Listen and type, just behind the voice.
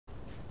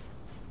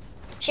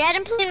She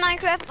hadn't played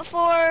Minecraft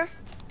before.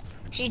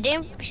 She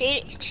didn't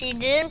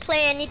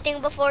play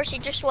anything before. She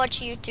just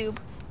watched YouTube.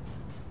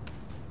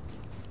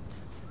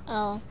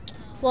 Oh,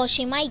 well,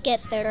 she might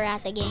get better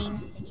at the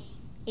game.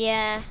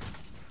 Yeah,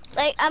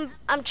 like I'm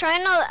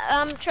trying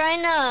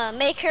to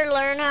make her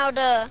learn how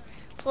to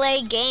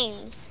play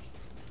games.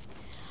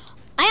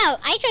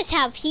 I just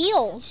have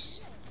heels.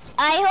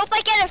 I hope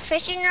I get a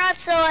fishing rod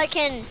so I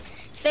can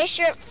fish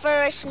it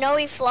for a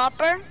snowy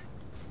flopper.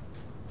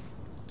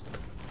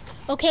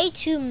 Okay,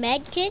 2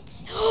 med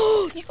kits.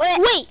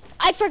 Wait,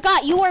 I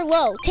forgot you are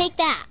low. Take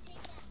that.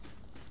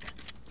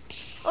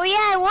 Oh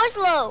yeah, I was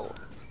low.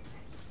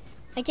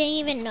 I didn't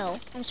even know.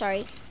 I'm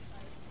sorry.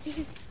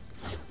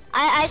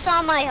 I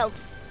saw my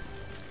health.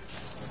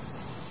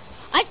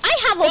 I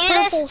have a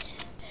purple.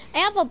 I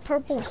have a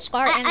purple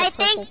scar and a I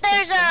purple think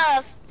there's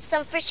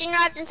some fishing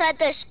rods inside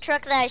this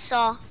truck that I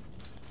saw.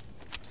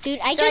 Dude,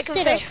 I just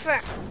did a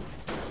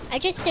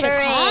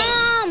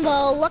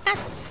combo. Look at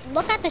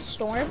the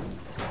storm.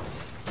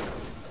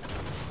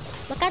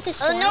 Look at the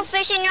storm. Oh, no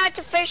fishing rod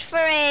to fish for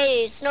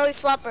a snowy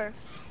flopper.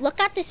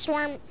 Look at the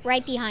storm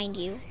right behind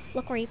you.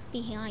 Look right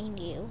behind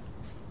you.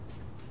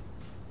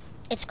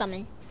 It's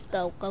coming.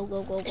 Go.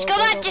 Just go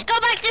back.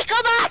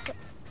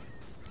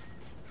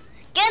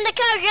 Get in the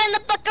car, get in the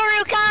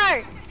Buckaroo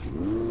car.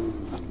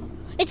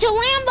 It's a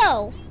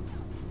Lambo.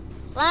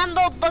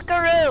 Lambo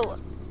Buckaroo.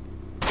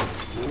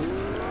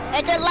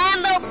 It's a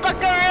Lambo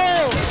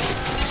Buckaroo.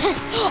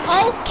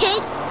 Oh,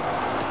 kids.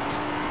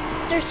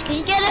 There's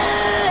kids. Get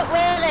it.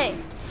 Where are they?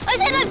 I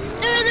see them.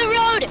 They're in the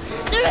road.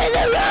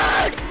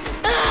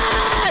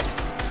 Ah!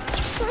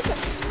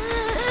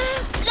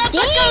 Dang,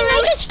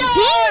 I just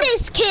dinged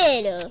this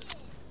kid.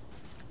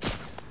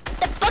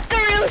 The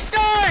Buckaroo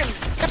storm.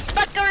 The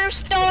Buckaroo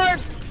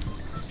storm.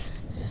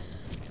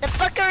 The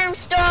Buckaroo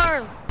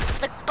storm.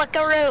 The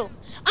Buckaroo.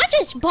 I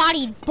just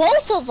bodied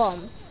both of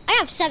them. I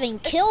have 7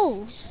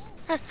 kills.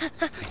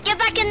 Get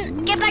back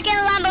in the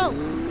Lambo.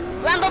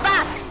 Lambo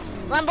back.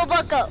 Lambo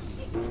Bucko.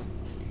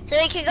 So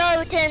we can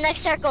go to the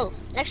next circle.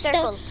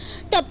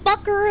 The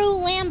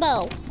Buckaroo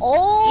Lambo.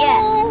 Oh.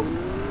 Yeah.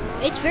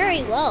 It's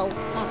very low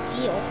on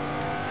heal.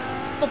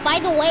 But by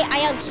the way, I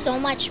have so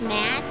much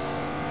mats.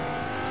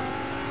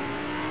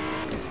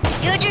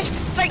 You just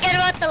forget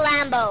about the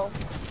Lambo.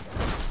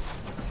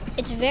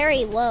 It's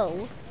very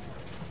low.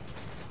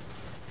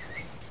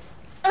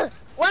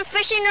 1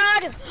 fishing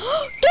rod.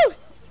 Dude,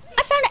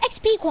 I found an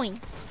XP coin.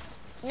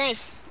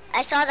 Nice.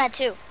 I saw that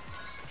too.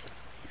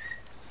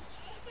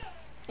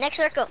 Next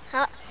circle.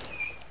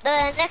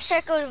 The next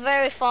circle is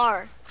very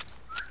far.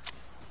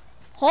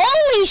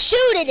 Holy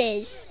shoot, it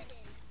is.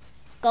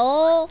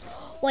 Go.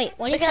 Wait,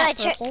 what is that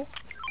purple?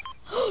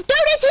 Dude,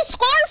 it's a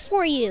scarf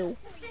for you.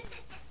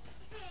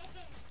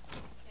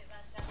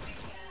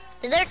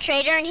 Is there a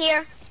trader in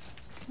here?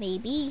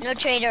 Maybe. No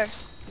trader.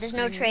 There's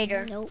no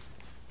trader. Nope.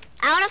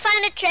 I want to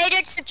find a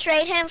trader to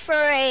trade him for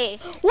a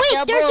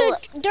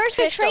there's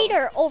a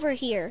trader over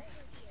here.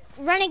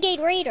 Renegade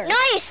Raider.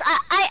 Nice.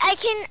 I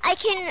can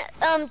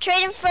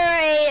trade him for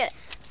a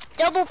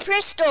double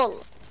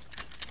pistol.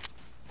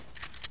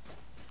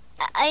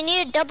 I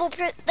need a double.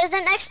 There's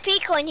an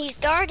XP coin. He's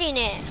guarding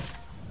it.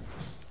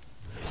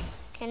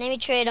 Okay, let me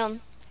trade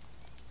him.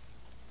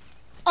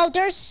 Oh,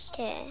 there's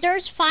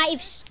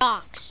 5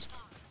 stocks.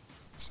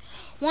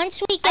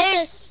 Once we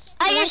get this,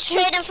 I just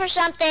trade him for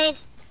something.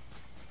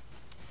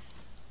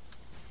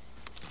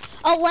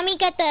 Oh, let me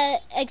get the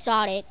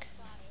exotic.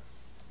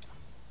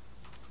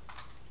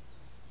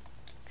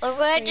 Look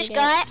what I just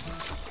got.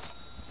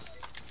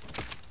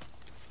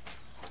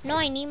 No,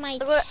 I need my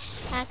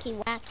hacky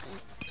wacky.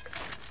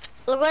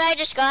 Look what I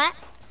just got.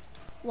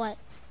 What?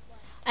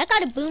 I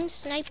got a boom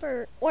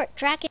sniper or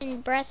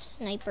dragon breath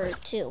sniper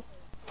too.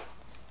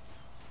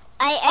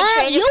 I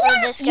traded for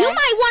this guy. You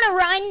might want to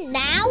run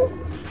now.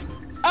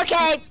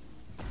 Okay.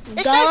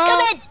 This time's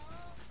coming.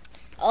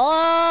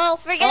 Oh,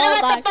 forget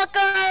about the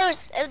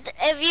Buckaroos.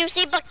 If you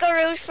see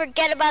Buckaroos,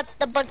 forget about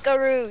the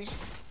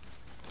Buckaroos.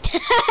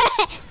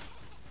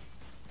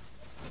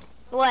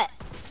 What?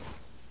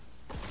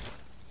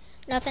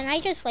 Nothing. I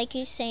just like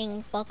you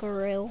saying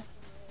Buckaroo.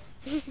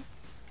 Yeah,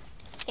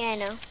 I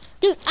know.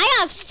 Dude, I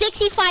have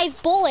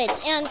 65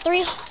 bullets and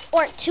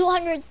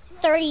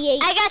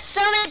 238. I got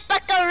so many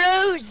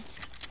Buckaroos.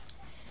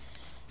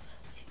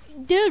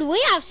 Dude, we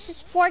have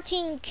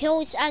 14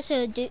 kills as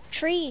a duo.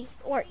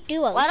 Why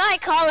do I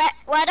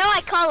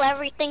call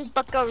everything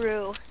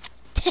Buckaroo?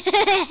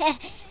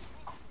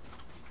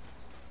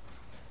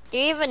 Do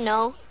you even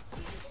know?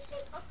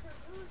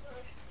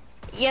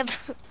 Yep.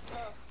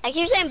 I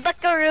keep saying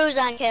Buckaroos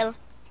on kill.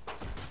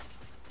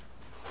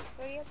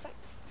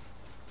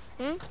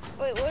 Hmm?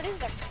 Wait, what is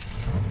that?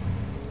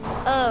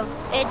 Oh,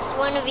 it's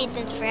one of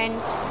Ethan's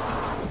friends.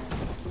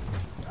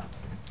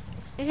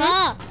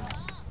 Ah!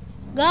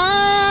 Go!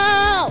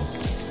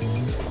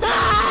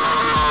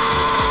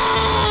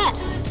 Ah!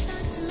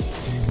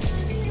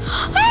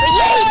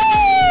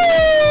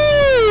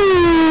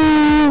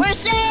 We're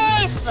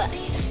safe!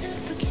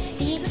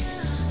 Steve,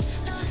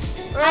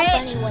 right? how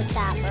funny was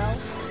that, bro?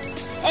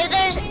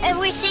 If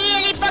we see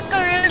any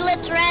buckaroos,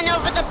 let's run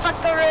over the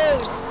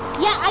buckaroos.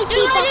 Yeah, I see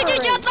Dude, why buckaroos. did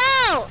you jump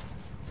out?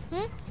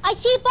 I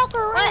see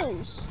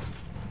buckaroos.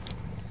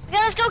 Okay,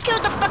 let's go kill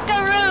the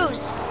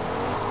buckaroos.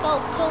 Let's go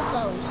kill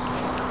those.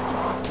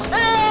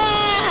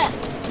 Ah!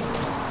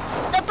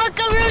 The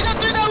buckaroos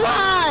under the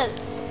wall.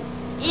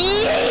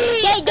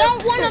 Yee! They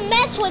don't want to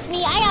mess with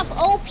me. I have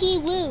OP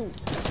loot.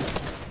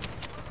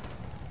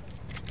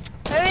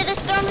 Hurry, the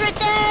storm's right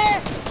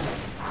there.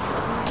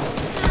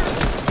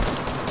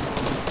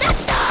 The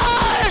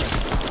storm!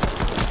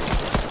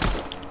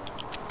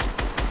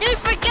 Dude,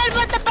 forget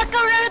about the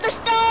buckaroo, the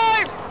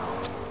storm.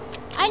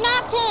 I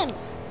knocked him.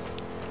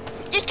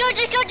 Just go, right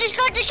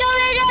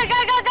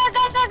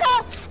there.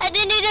 Go. I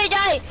didn't need to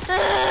die.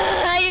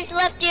 I just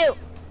left you.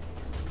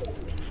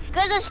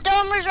 Cause the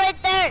storm was right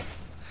there.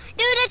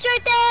 Dude, it's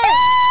right there.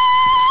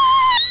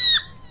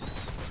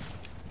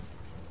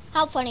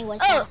 How funny was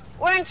Oh, that?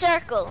 we're in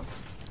circle.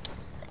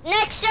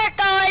 Next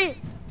circle.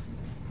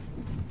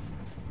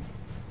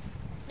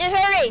 Dude,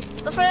 hurry,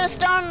 before the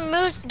storm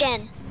moves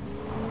again.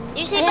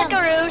 You see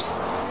buckaroos?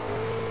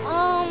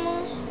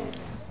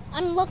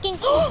 I'm looking.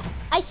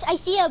 I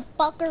see a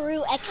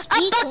buckaroo XP A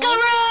coin.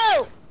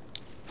 buckaroo!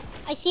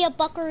 I see a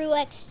buckaroo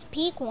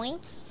XP coin.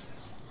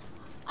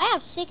 We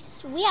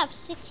have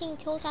 16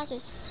 kills as a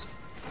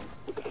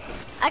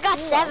I got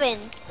 7.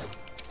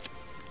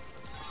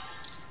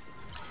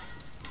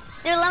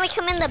 Dude, let me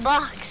come in the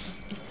box.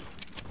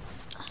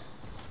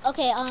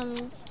 Okay,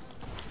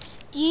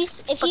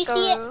 if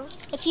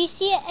you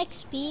see it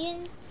XP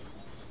in,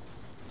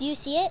 do you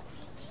see it?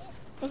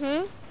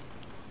 Mhm.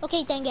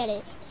 Okay, then get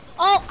it.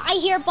 Oh, I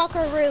hear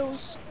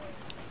buckaroos.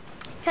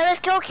 Okay, let's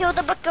go kill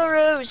the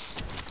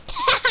buckaroos.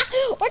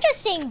 We're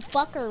just saying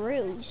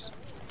buckaroos.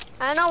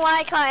 I don't know why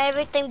I call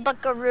everything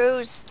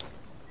buckaroos.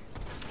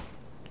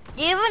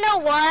 Do you even know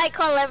why I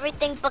call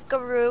everything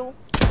buckaroo?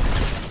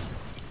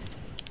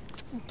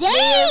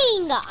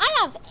 Dang! I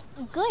have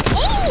good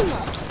aim.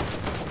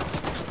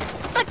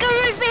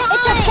 Buckaroos behind!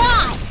 It's a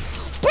bot,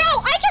 bro.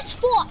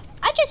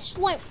 I just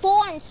went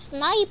full on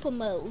sniper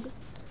mode.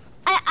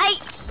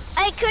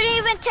 I couldn't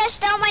even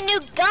test out my new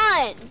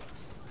gun.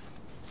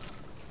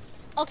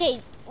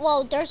 Okay,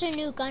 well, there's a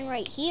new gun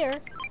right here,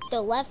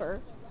 the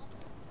lever.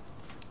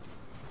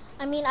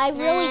 I mean, I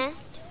really.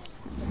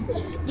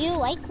 Do you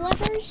like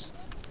levers?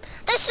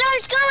 The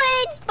storm's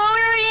going, but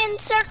we're already in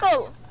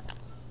circle.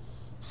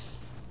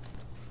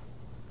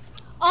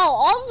 Oh,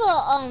 all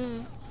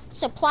the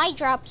supply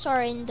drops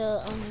are in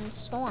the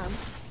storm.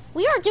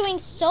 We are doing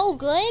so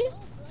good.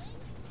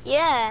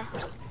 Yeah.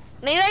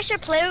 Maybe I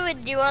should play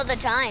with you all the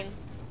time.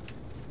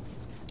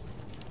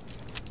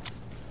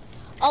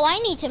 Oh, I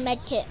need to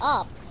medkit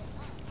up.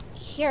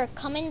 Here,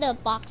 come in the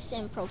box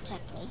and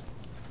protect me.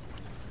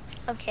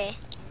 Okay.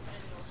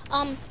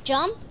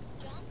 Jump.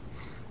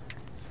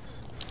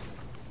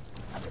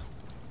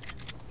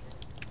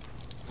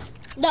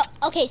 No,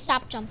 okay,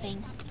 stop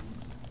jumping.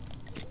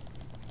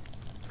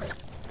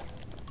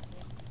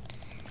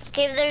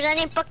 Okay, if there's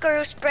any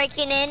buckaroos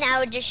breaking in, I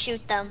would just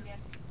shoot them.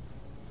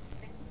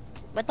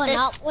 With But this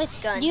not with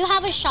gun. Do you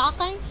have a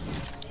shotgun?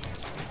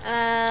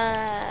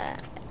 I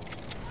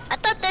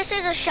thought this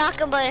is a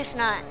shotgun, but it's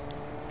not.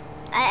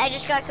 I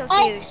just got Oh,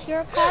 confused.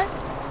 your car?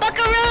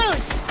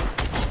 Buckaroos!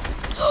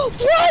 Bro,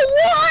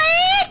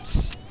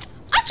 what?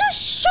 I just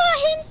shot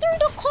him through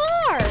the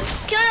car.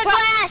 Kill the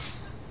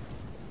glass!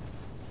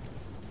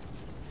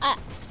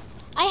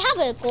 I have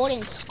a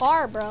golden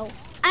scar, bro.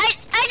 I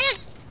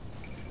just...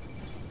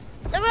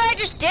 Look what I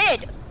just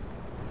did.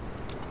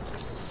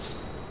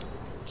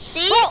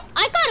 See? Bro,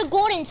 I got a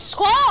golden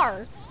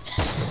scar.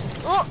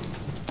 Well,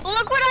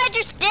 look what I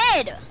just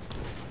did.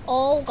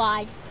 Oh,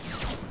 God.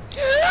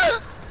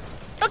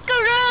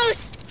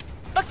 Buckaroos!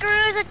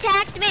 Buckaroos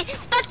attacked me!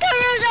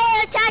 Buckaroos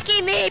are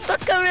attacking me!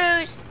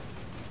 Buckaroos!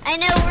 I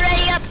know,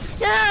 ready up!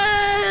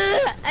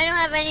 I don't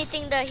have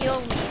anything to heal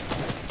me.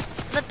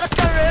 The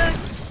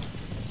buckaroos!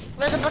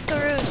 Where are the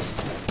buckaroos?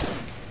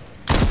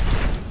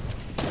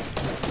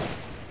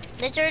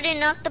 Did you already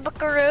knock the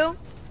buckaroo?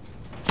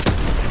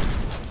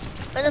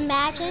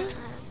 Imagine.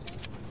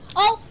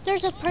 Oh,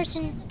 there's a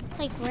person,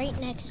 like, right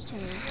next to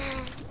me.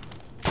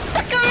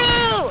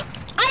 Buckaroo!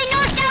 I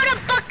knocked out a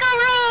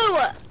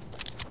buckaroo!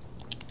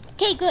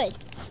 Okay, good.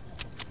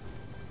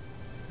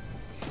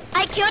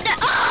 I killed it.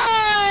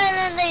 Oh, and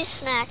then they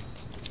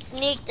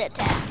sneaked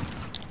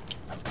attacked.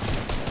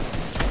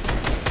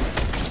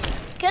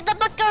 Kill the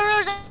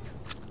buckaroos.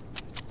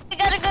 I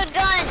got a good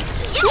gun.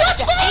 Yes! Let's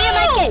go! I need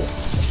my kit.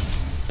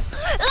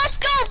 Let's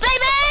go,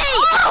 baby!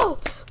 Oh!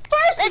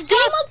 First Let's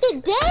game go. of the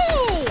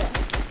day!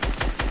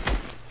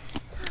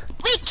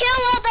 We kill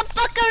all the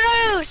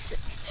buckaroos!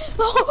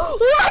 Oh,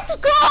 let's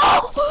go!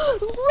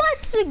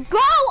 Let's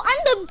go!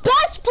 I'm the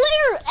best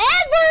player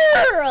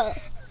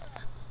ever!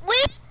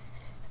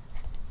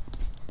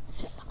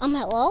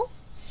 Hello?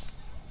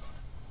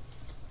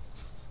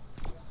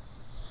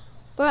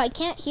 Bro, I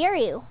can't hear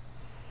you.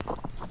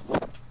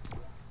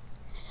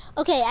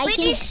 Okay, I We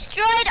can.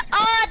 destroyed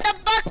all the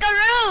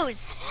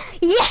buckaroos.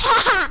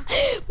 Yeah,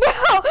 bro,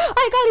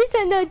 I gotta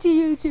send that to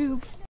YouTube.